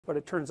but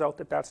it turns out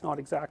that that's not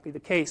exactly the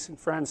case, and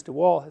Frans de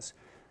Waal has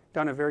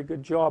done a very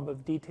good job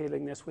of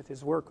detailing this with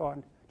his work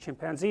on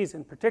chimpanzees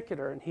in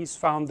particular, and he's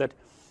found that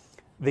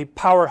the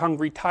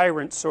power-hungry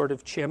tyrant sort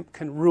of chimp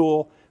can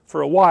rule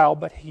for a while,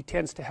 but he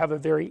tends to have a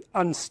very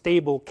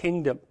unstable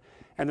kingdom,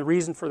 and the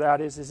reason for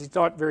that is he's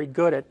not very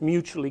good at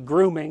mutually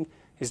grooming,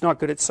 he's not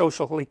good at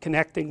socially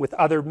connecting with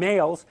other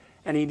males,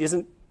 and he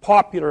isn't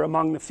popular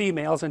among the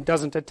females and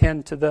doesn't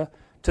attend to the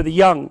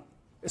young,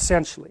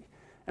 essentially.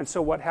 And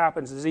so what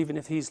happens is, even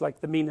if he's like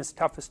the meanest,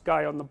 toughest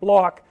guy on the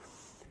block,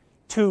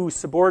 two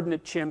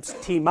subordinate chimps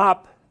team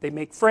up, they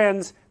make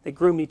friends, they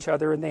groom each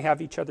other, and they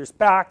have each other's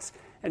backs,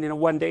 and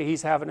one day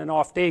he's having an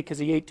off day because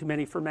he ate too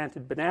many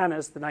fermented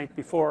bananas the night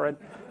before, and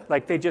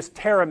like they just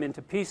tear him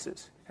into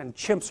pieces. And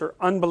chimps are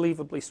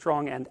unbelievably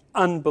strong and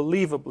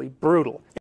unbelievably brutal.